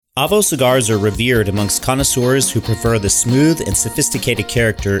Avo cigars are revered amongst connoisseurs who prefer the smooth and sophisticated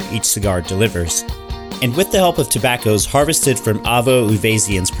character each cigar delivers. And with the help of tobaccos harvested from Avo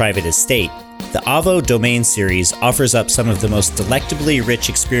Uvezian's private estate, the Avo Domain series offers up some of the most delectably rich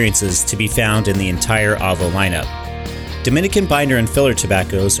experiences to be found in the entire Avo lineup. Dominican binder and filler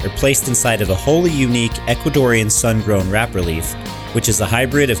tobaccos are placed inside of a wholly unique Ecuadorian sun-grown wrapper leaf, which is a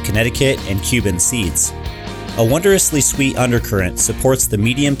hybrid of Connecticut and Cuban seeds. A wondrously sweet undercurrent supports the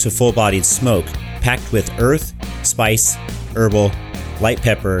medium to full-bodied smoke, packed with earth, spice, herbal, light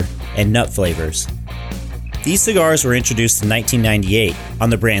pepper, and nut flavors. These cigars were introduced in 1998 on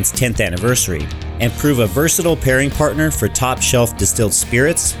the brand's 10th anniversary and prove a versatile pairing partner for top-shelf distilled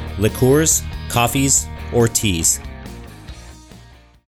spirits, liqueurs, coffees, or teas.